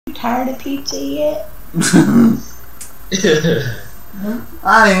tired of pizza yet?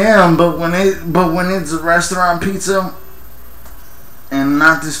 I am, but when it's a restaurant pizza and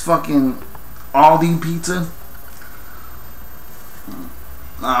not this fucking Aldi pizza,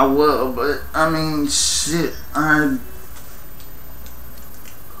 I will. But I mean, shit,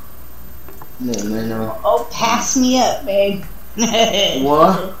 Oh, pass me up, babe.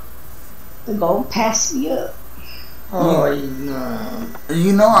 What? Go pass me up. Oh, no.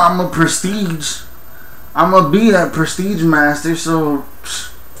 You know I'm a prestige. I'm gonna be that prestige master, so.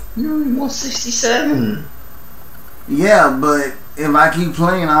 You're 167. Yeah, but if I keep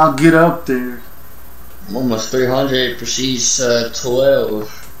playing, I'll get up there. I'm almost 300, prestige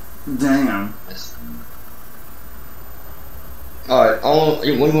 12. Damn. Alright, what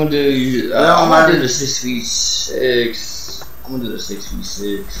do you want to do? I'm gonna do the 6v6. I'm gonna do the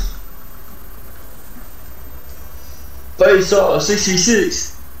 6v6. Face off,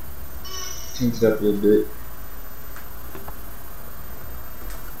 6v6. Change it up a little bit.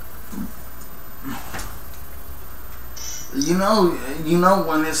 You know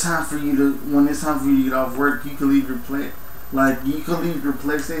when it's time for you to get off work, you can leave your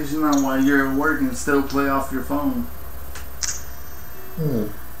PlayStation on while you're at work and still play off your phone.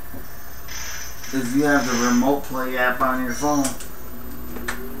 If you have the remote play app on your phone.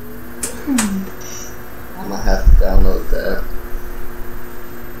 I might have to download that.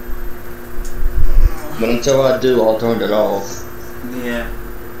 But until I do, I'll turn it off. Yeah.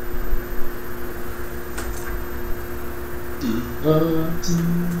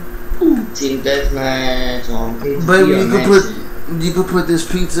 Team Deathmatch on pizza. Baby, you could put this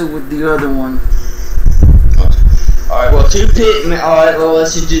pizza with the other one. Alright, well, alright, well,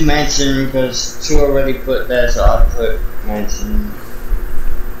 let's just do Mansion because 2 already put that, so I'll put Mansion.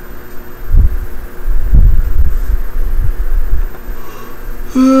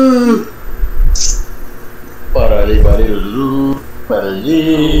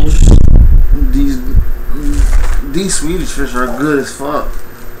 These Swedish fish are good as fuck.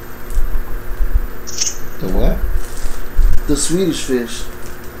 The what? The Swedish fish.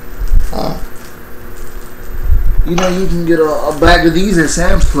 Huh? You know you can get a bag of these at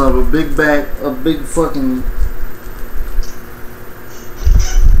Sam's Club, a big fucking.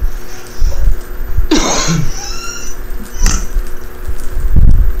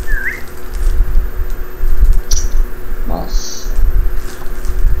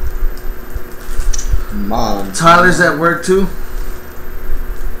 Mom. Tyler's at work too?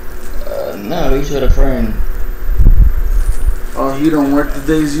 No, he's with a friend. Oh, you don't work the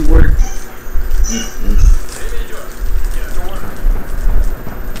days you work?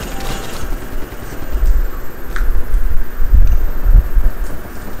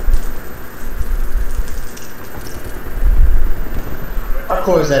 Of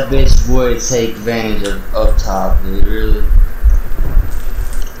course that bitch would take advantage of up top, dude, really.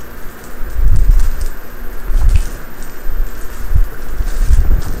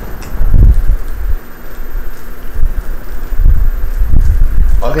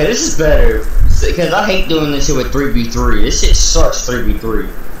 Okay, this is better, because I hate doing this shit with 3v3. This shit sucks 3v3.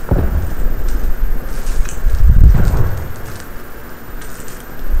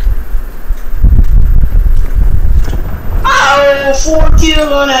 Oh, 4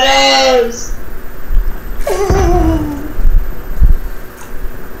 kills on that ass!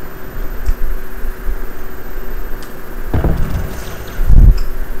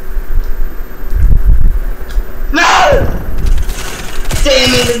 No!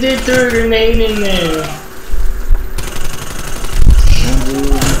 Damn it, I did throw a grenade in there.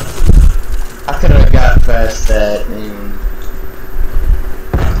 I could have got past that, man.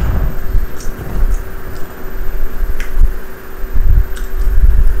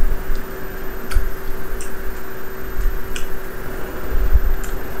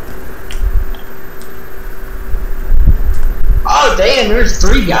 Oh damn, there's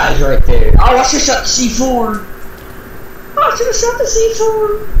 3 guys right there. Oh, I should shot the C4. I should have shot the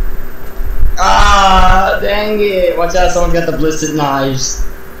C4. Ah, dang it. Watch out, someone got the blistered knives.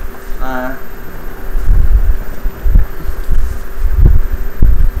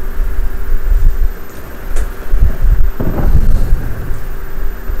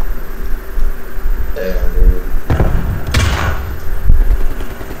 Damn, dude.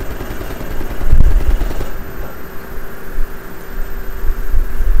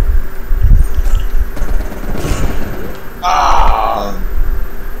 Ah!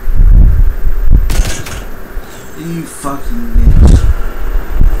 You fucking bitch.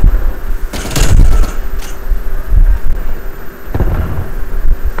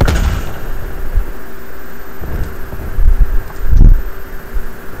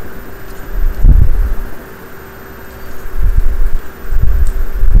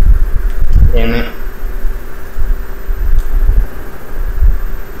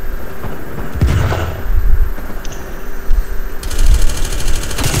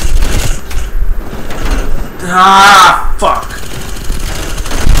 Ah, fuck.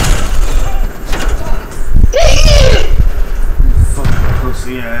 Fucking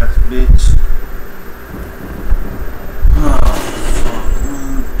pussy ass bitch. Oh, fuck,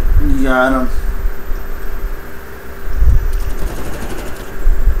 man. You got him.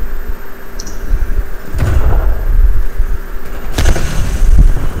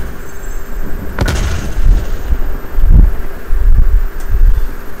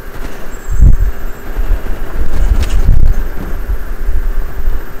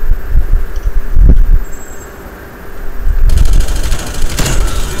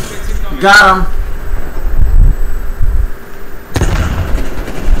 Got him.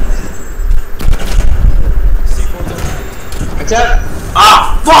 What's up?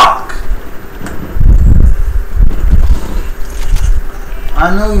 Ah, fuck! I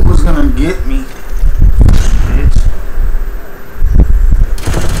knew he was gonna get me. Bitch.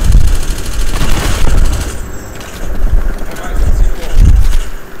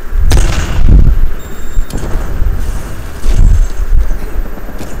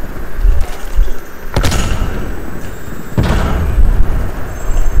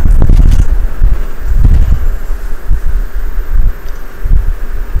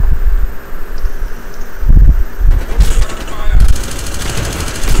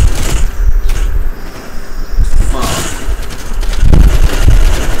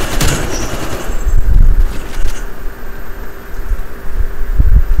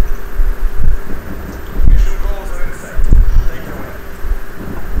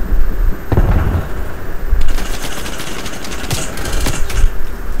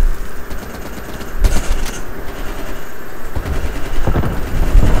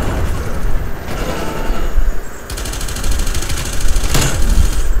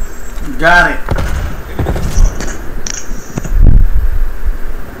 Got it.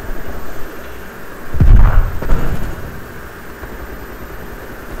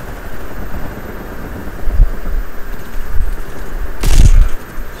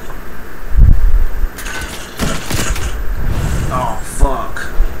 Oh, fuck.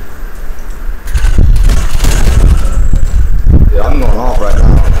 Yeah, I'm going off right now.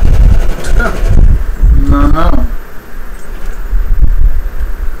 No.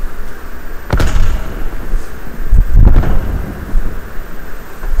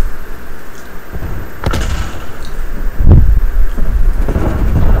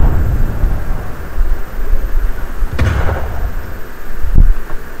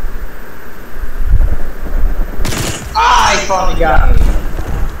 Ah, he finally got me.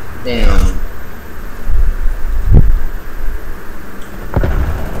 Damn.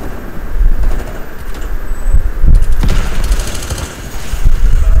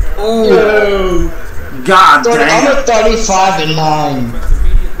 Oh, God I'm damn. at 35 and 9.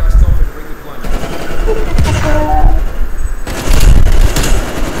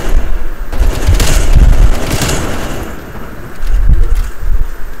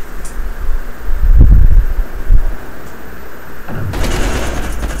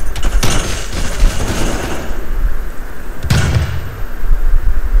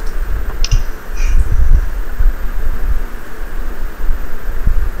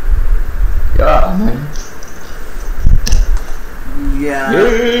 God, man.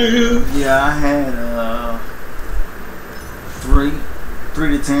 Yeah, I had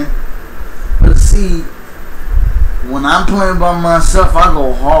 3 to 10. But see, when I'm playing by myself, I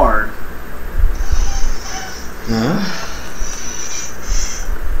go hard. Huh?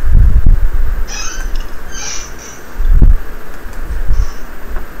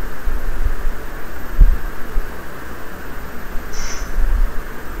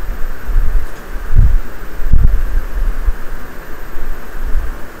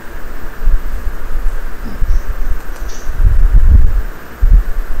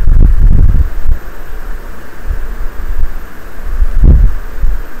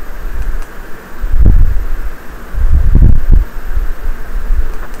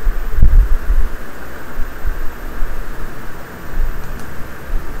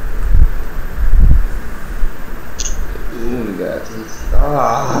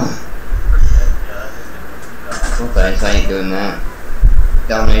 No thanks, I ain't doing that.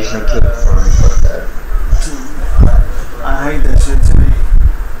 Domination kill for me, fuck that. I hate that shit today.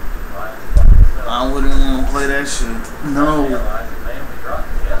 I wouldn't want to play that shit. No.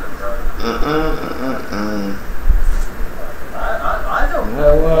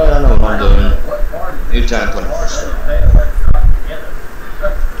 Well, I know what I'm doing. New time 24/7.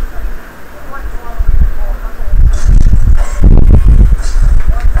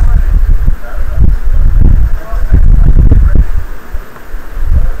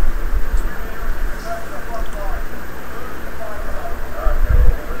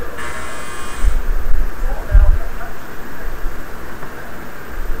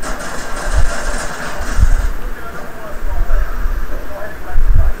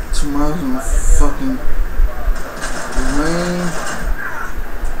 2 miles in my fucking lane.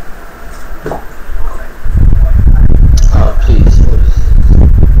 Oh, please. What is this?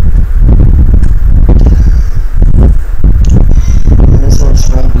 This one's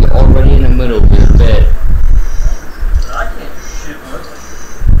going to be already in the middle of your bed. I can't shit with.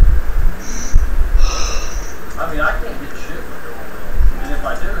 I mean, I can't get shit with the oil. And if I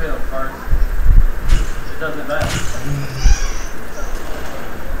do hit them first, it doesn't matter.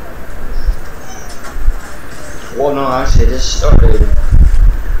 Well, no, actually, this started.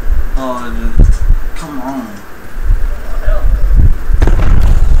 Oh, come on. Hell.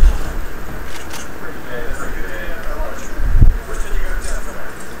 Pretty bad, pretty bad.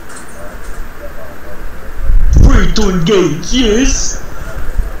 Free to engage, yes!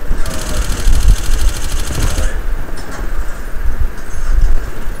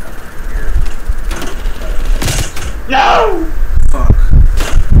 No! Fuck.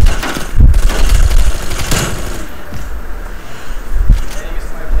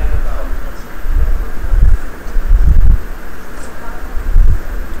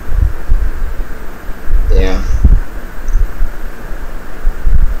 Damn.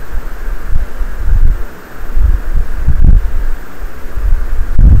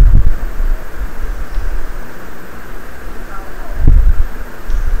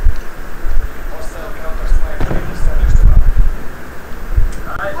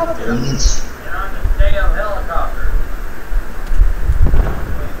 Nice. Get on the damn helicopter.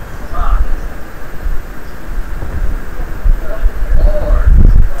 Fuck. Lord.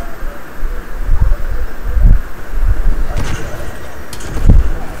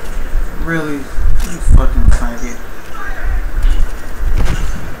 Really? You fucking faggot.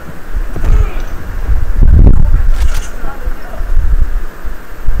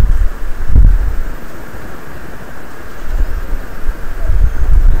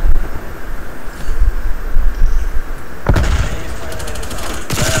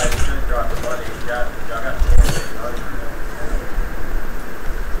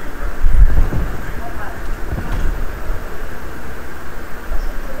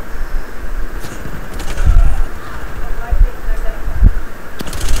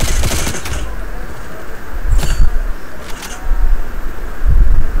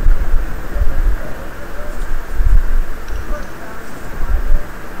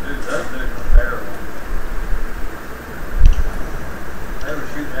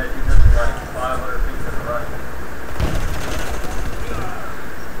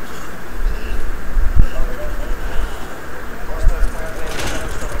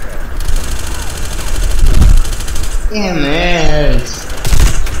 Damn it!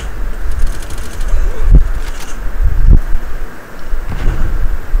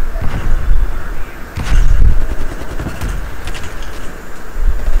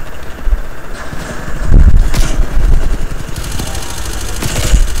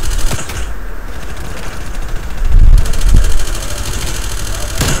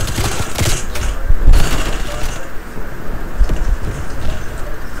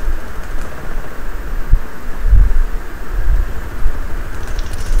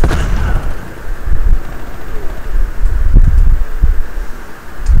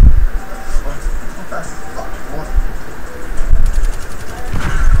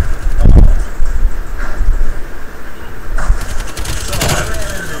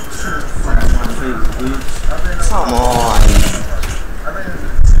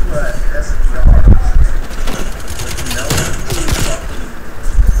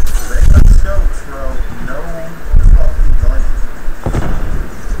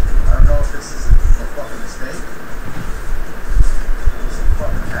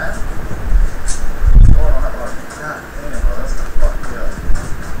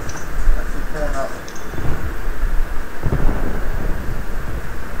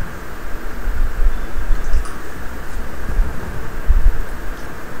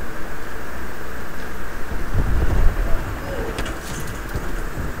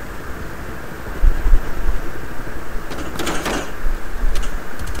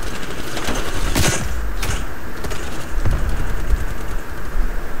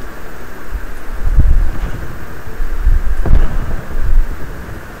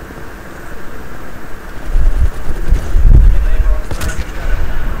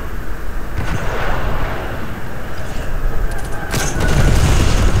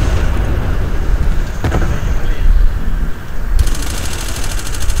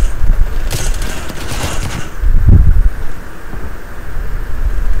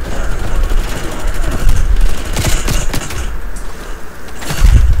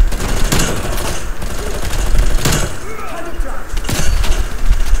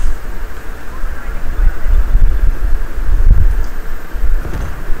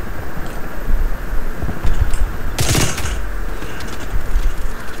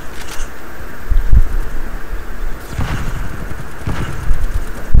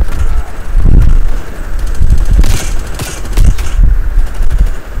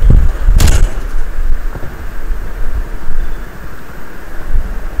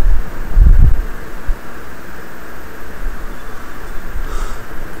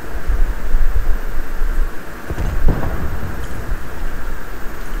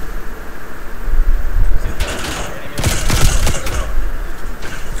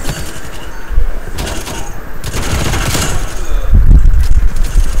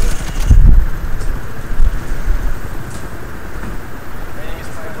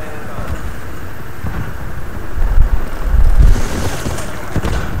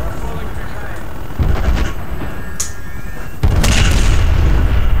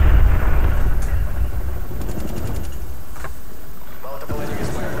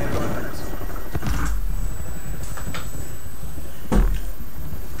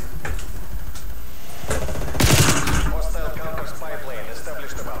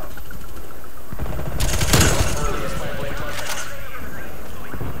 about.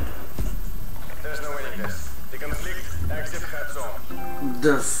 There's no winning this. The conflict exit that zone.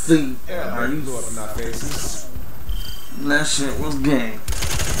 Defeat. Yeah, Are they you? blew up in our faces. That shit was gay.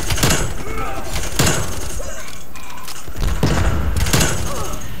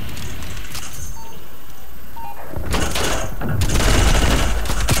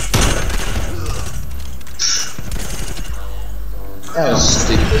 That was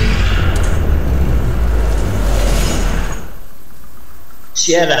stupid.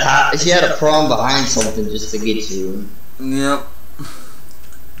 She had a prom behind something just to get you. Yep.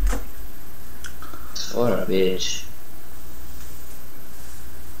 What a bitch.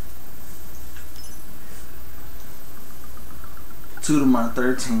 Two to my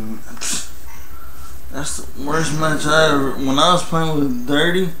 13. That's the worst match I ever. When I was playing with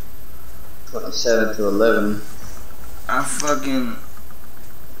Dirty, 27 to 11. I fucking.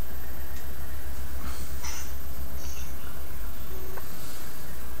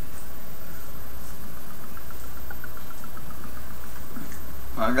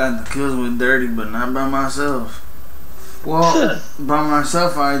 I got the kills with Dirty, but not by myself. Well, by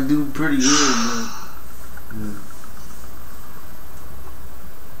myself I do pretty good, but.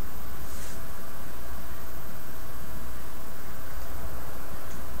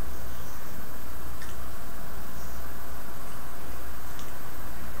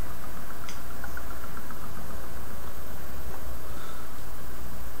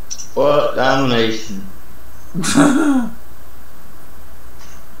 What domination?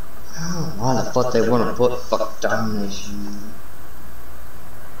 Why the fuck they wanna put fuck domination?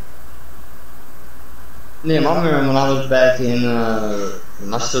 Yeah, I remember when I was back in,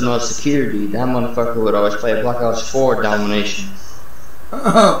 when I still know security, that motherfucker would always play Black Ops 4 domination.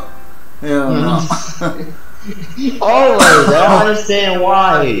 Hell no. Always, I don't understand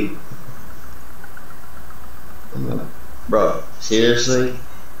why. Bro, seriously?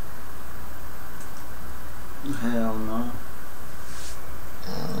 Hell no.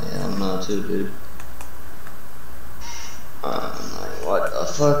 Hell no too, dude. I'm like, what the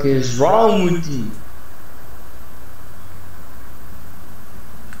fuck is wrong with you?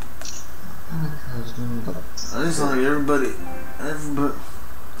 It's like everybody,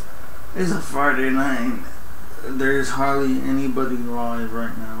 it's a Friday night. There's hardly anybody live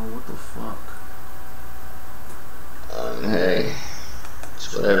right now. What the fuck? Hey,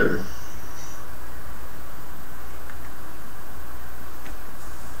 it's whatever.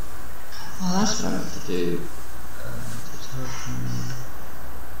 Well, that's what I have to do.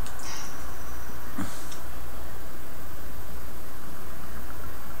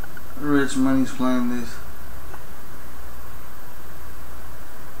 Rich Money's playing this.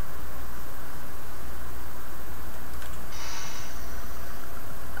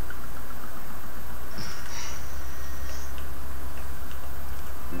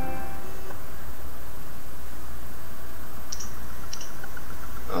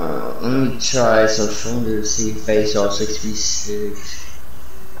 Let me try some fun to see face off 6v6.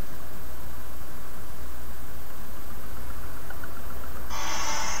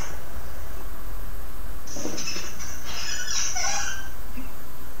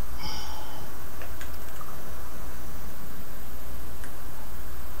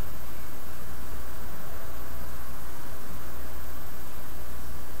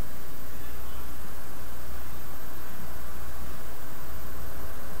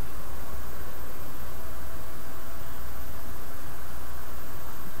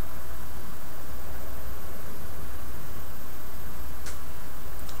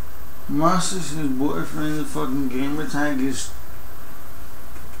 My sister's boyfriend's fucking gamer tag is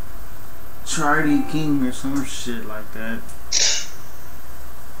Charlie King or some shit like that.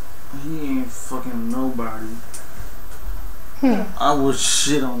 He ain't fucking nobody. I would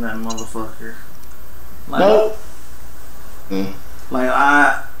shit on that motherfucker. Like, Nope. like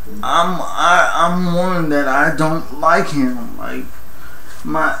I'm one that I don't like him. Like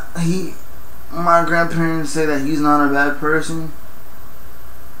my grandparents say that he's not a bad person.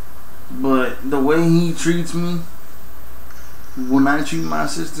 But the way he treats me, when I treat my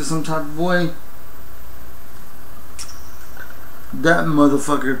sister some type of way, that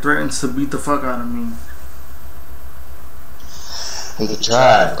motherfucker threatens to beat the fuck out of me. He can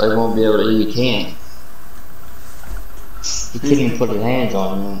try, but he won't be able to. He can't. He can't even put his hands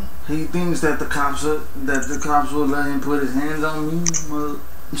on him. He thinks that the cops will let him put his hands on me.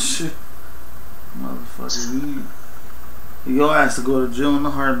 Shit, motherfucker, your ass to go to jail in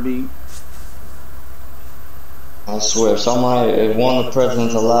a heartbeat. I swear, if one of the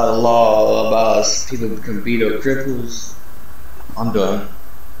presidents allowed a law about people can veto cripples, I'm done.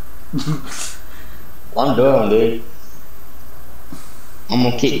 I'm done, dude. I'm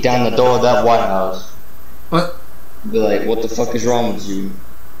gonna kick down the door of that White House. What? Be like, what the fuck is wrong with you?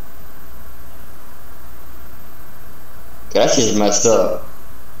 That shit's messed up.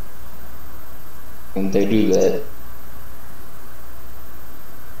 And they do that.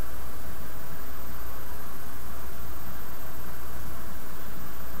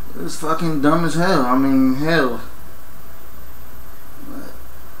 It's fucking dumb as hell. I mean, hell.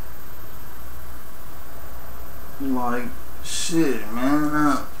 Like, shit,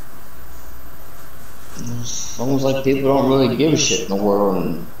 man. It's almost like people don't really give a shit in the world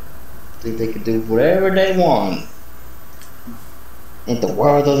and think they can do whatever they want. And the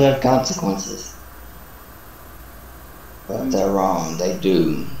world doesn't have consequences. But they're wrong, they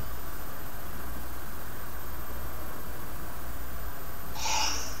do.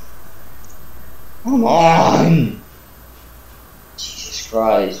 Come on! Jesus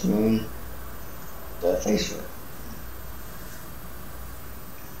Christ, man. Thanks for it.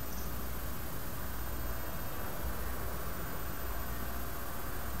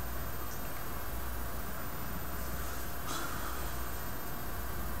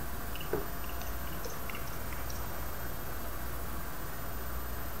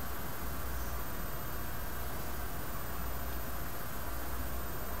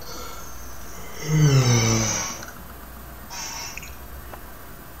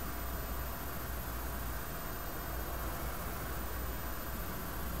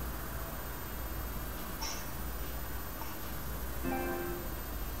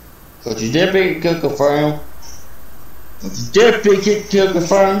 Could you dip it, could confirm? Could you dip it, could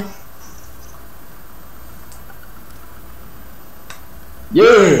confirm?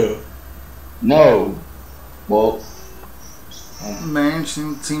 Yeah! No. Well.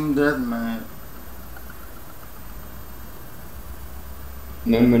 Mansion Team Deathmatch.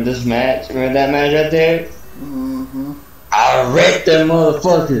 Remember this match? Remember that match right there? Mm-hmm. I wrecked them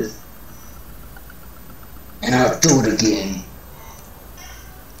motherfuckers. And I'll do it again.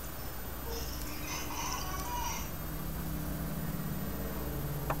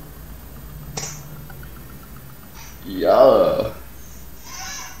 Yeah.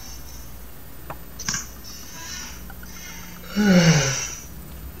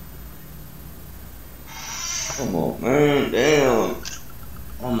 Come on, man. Damn.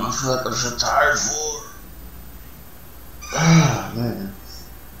 Oh my fuck, I'm so tired for. Ah, man.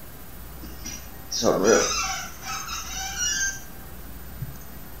 So real.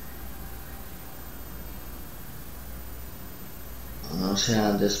 I'll see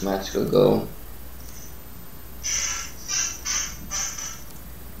how this match will go.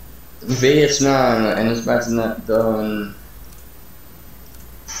 If it's not, and this match is not done,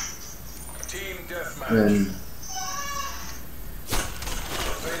 Team deathmatch. then.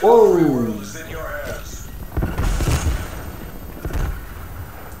 The Whoa! world is in your hands.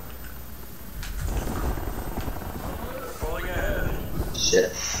 Pulling ahead. Shit.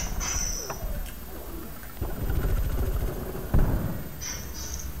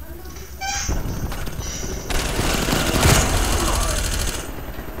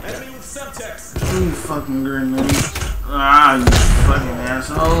 Enemy with subtext. You fucking grenade. Ah, you fucking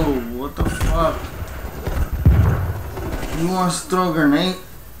asshole. What the fuck? You want to throw a grenade?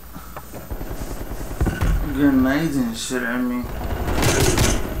 Grenades and shit at me.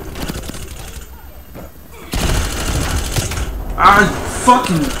 Ah, you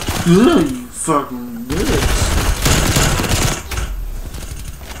fucking good, you fucking bitch.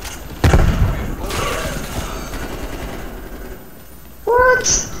 What?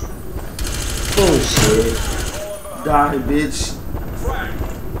 Bullshit. Die, bitch. Frag.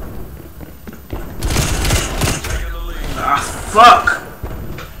 Taking the lead. Ah, fuck.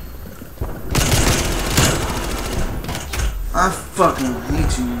 I fucking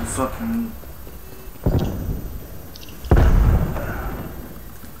hate you, you fucking.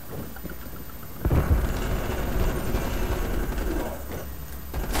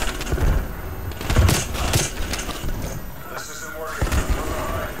 This isn't working.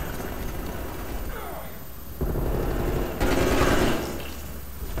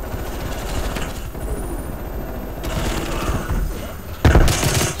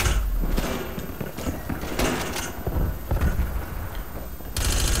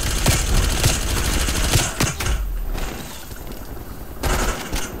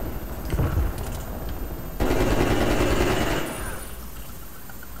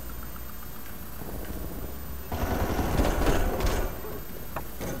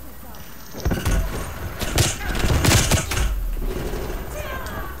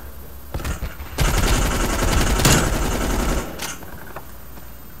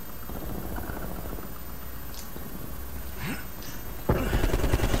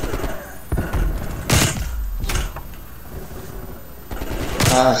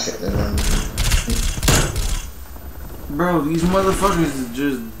 Ah, shit. Bro, these motherfuckers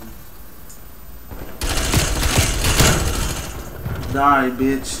just die,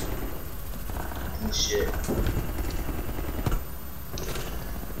 bitch. Oh, shit.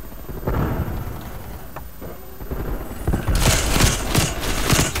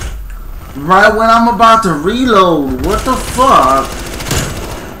 Right when I'm about to reload. What the fuck?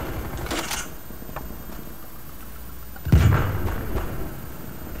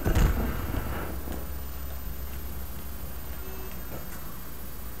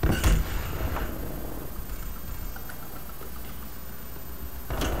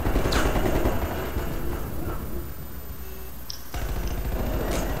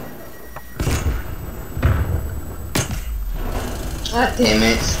 God damn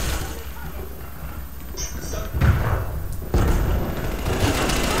it.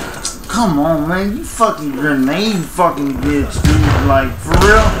 Come on, man. You fucking grenade fucking bitch, dude. Like, for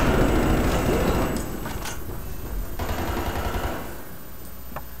real?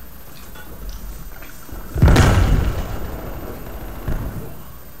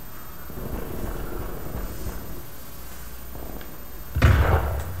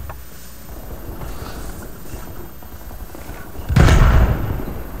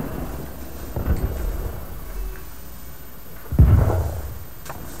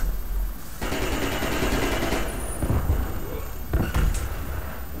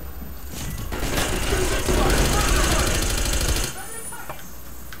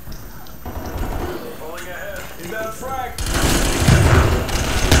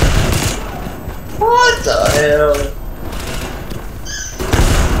 What the hell?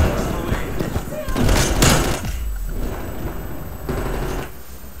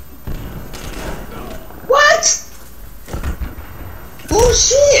 What?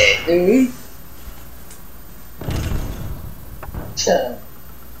 Bullshit, dude. Shut up.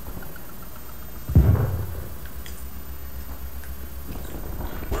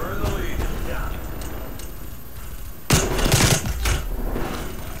 We're in the lead.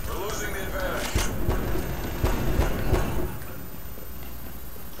 We're losing the advantage.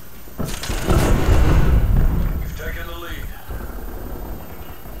 We've taken the lead.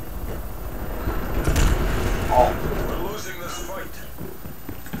 We're losing this fight.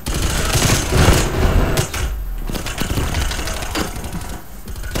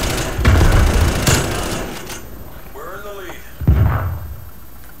 We're in the lead.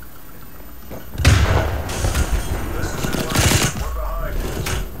 This isn't working. We're behind.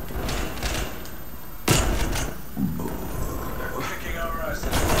 They're kicking our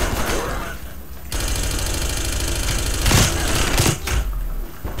asses.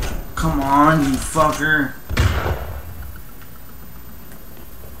 Come on, you fucker.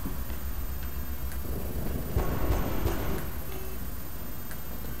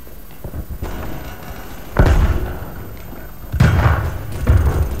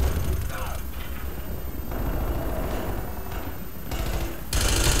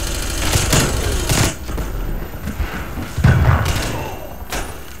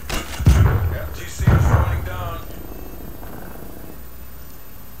 MTC is running down.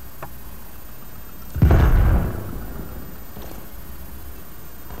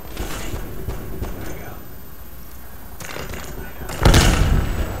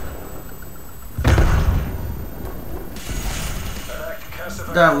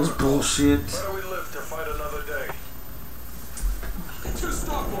 That was bullshit. Where do we live to fight another day? Just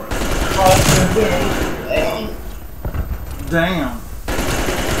stop for it. Damn.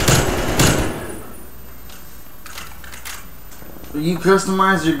 You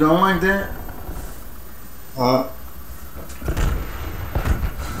customize your gun like that? Huh?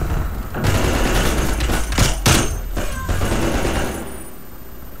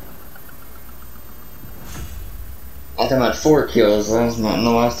 I think I'm at 4 kills. The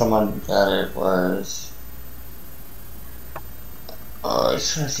last time I got it was. Oh, I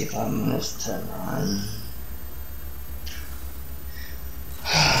was trying to see if I missed turn on.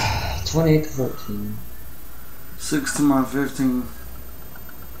 28 to 14. 6 to my 15.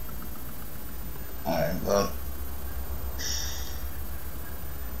 Alright, well.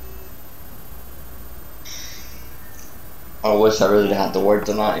 I wish I really didn't have to work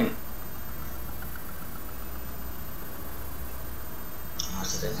tonight. I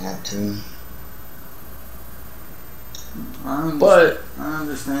wish I didn't have to. I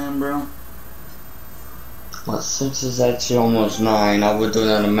understand, bro. Well, 6 is actually almost 9. I would do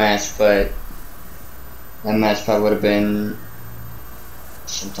another match, but that match probably would have been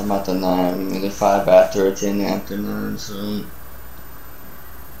sometime after 9, maybe 5 after or 10 after 9, so.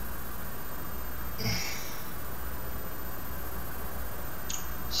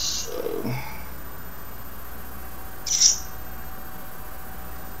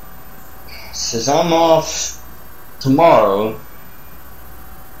 since I'm off tomorrow,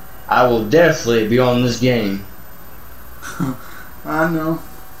 I will definitely be on this game. I know.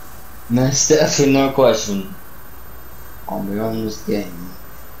 That's definitely no question. I'll be on this game.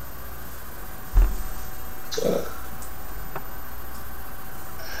 So.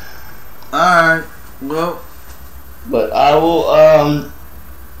 Alright, well. But I will,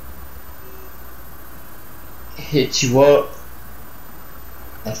 hit you up.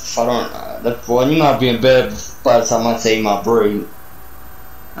 If I don't, well, you might be in bed by the time I take my break.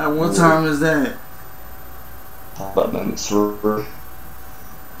 At what time is that? About maybe 3 or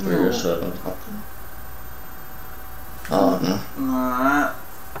 7. I don't know. Alright.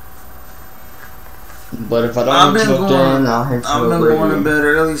 But if I don't hit you up then, I'll hit you up I've been later. going to bed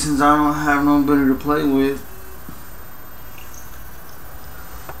early since I don't have nobody to play with.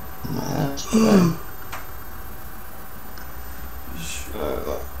 That's good.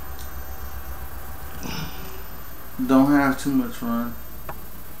 Don't have too much fun.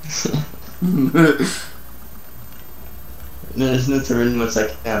 There's nothing really much I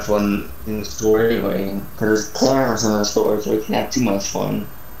can have fun in the store anyway. Because there's cameras in the store, so we can have too much fun.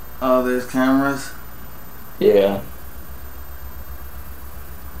 Oh, there's cameras? Yeah.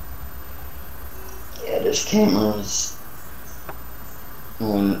 Yeah, there's cameras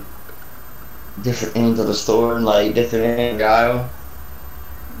on different ends of the store, like different ends of the aisle.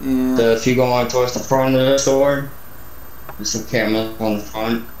 Yeah. So if you go on towards the front of the store, there's some cameras on the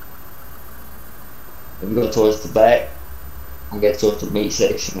front. If you go towards the back, I get towards the meat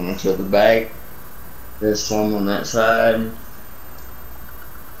section and to the back, there's some on that side.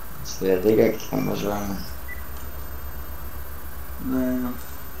 So yeah, they got cameras around. Damn.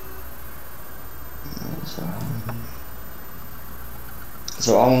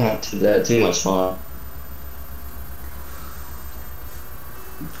 So I won't have to do that too much fun.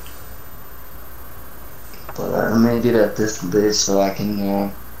 But I may do that this bit so I can,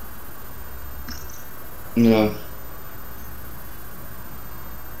 you know,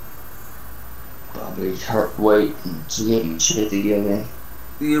 probably wait to get my shit together.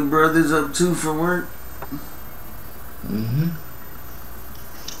 Your brother's up too for work?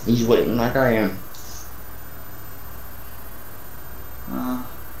 He's waiting like I am.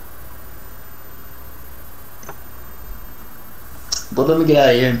 But let me get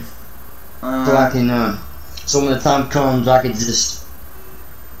out of here so I can, so when the time comes I can just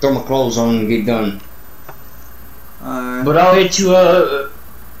throw my clothes on and get done. Alright. But I'll hit you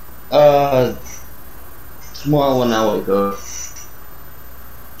tomorrow when I wake up.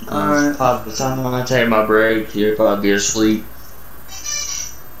 Alright. By the time I take my break, you'll probably be asleep.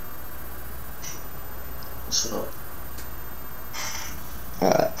 So,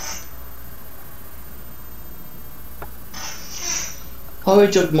 alright. I'll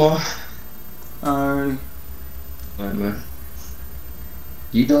hit you up tomorrow. Alright. Alright, man.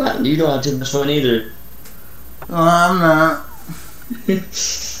 You don't have too much fun either. Oh, I'm not.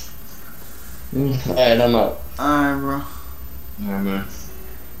 Alright, I'm out. Alright, bro. Alright, man.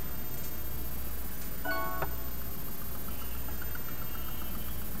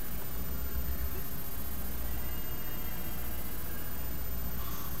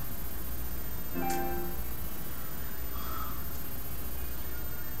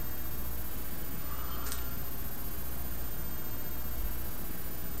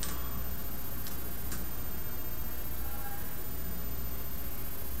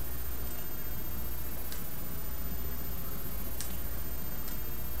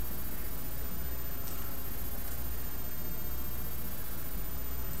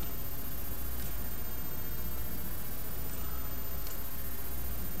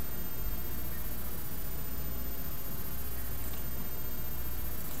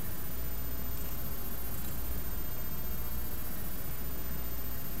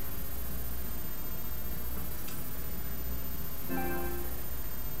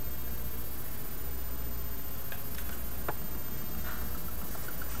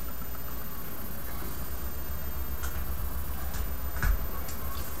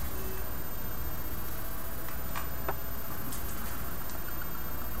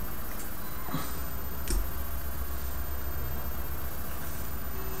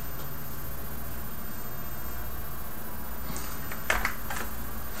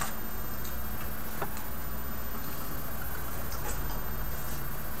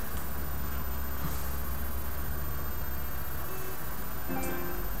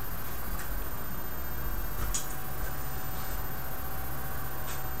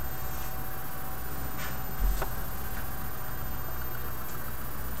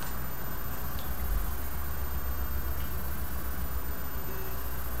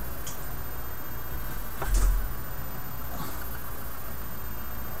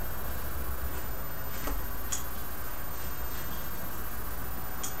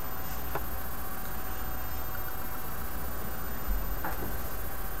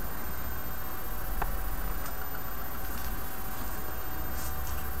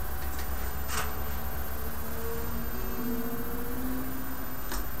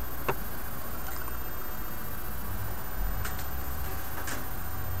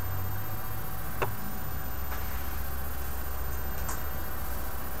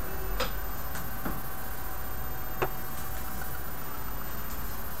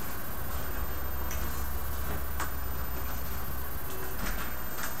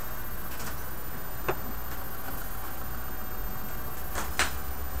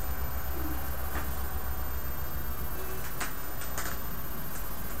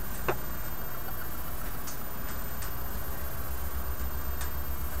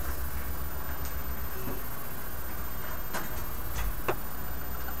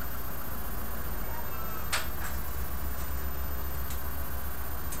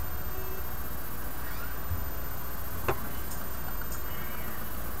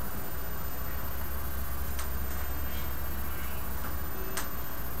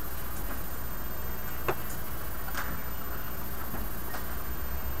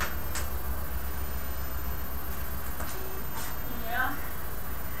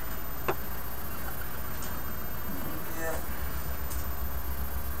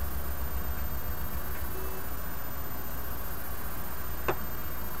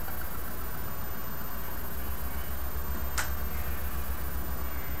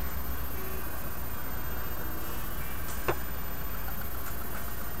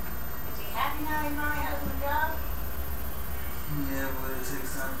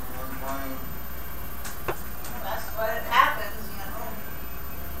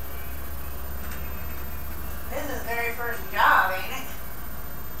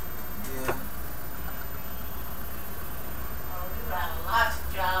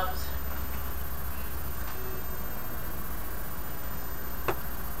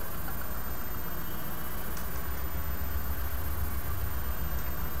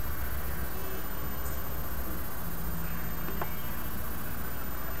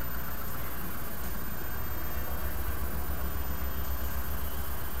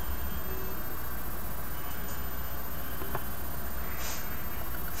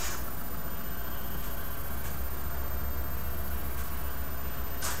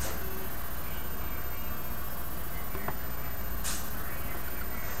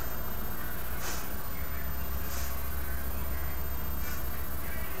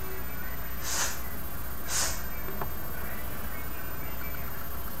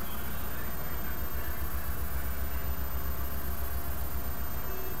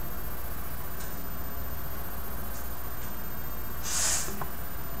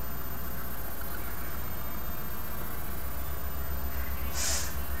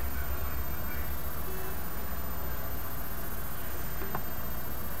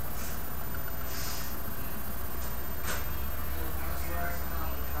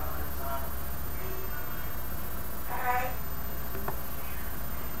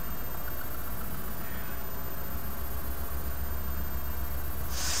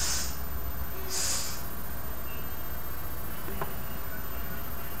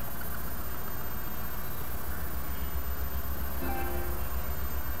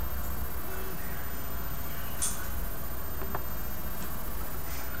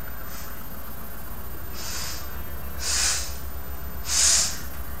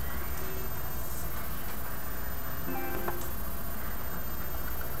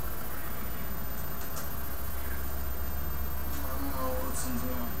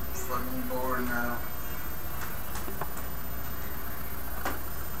 fucking bored now.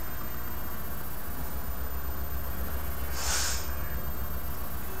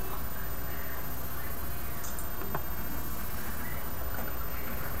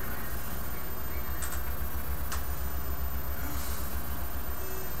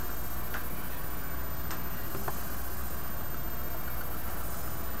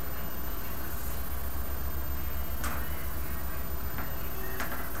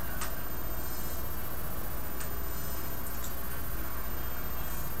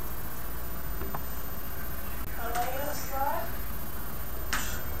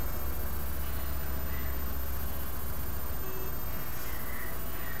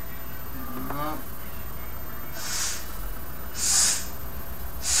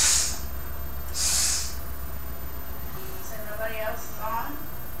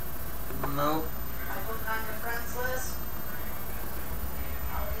 Nope. I put it on your friends list.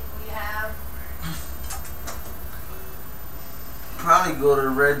 How many do we have? Probably go to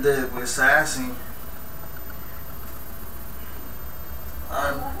Red Dead with Sassy.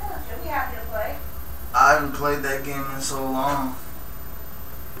 She'll be happy to play. I haven't played that game in so long.